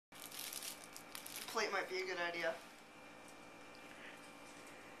plate might be a good idea.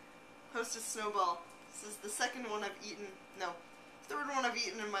 Hostess Snowball. This is the second one I've eaten. No, third one I've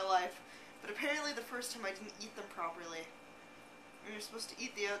eaten in my life. But apparently the first time I didn't eat them properly. And you're supposed to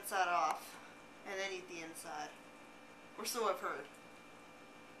eat the outside off, and then eat the inside. Or so I've heard.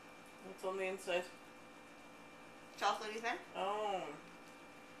 What's on the inside? Chocolatey thing? Oh.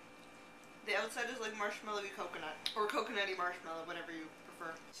 The outside is like marshmallowy coconut. Or coconutty marshmallow, whatever you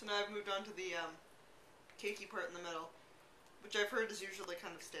prefer. So now I've moved on to the cakey part in the middle, which I've heard is usually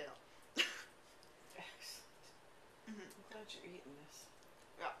kind of stale. Excellent. Mm-hmm. I'm glad you're eating this.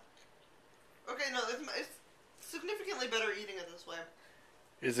 Yeah. Okay, no, it's significantly better eating it this way.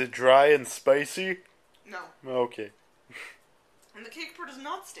 Is it dry and spicy? No. Okay. And the cake part is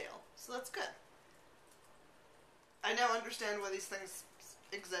not stale, so that's good. I now understand why these things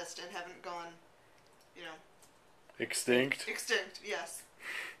exist and haven't gone, you know... Extinct? Extinct, yes.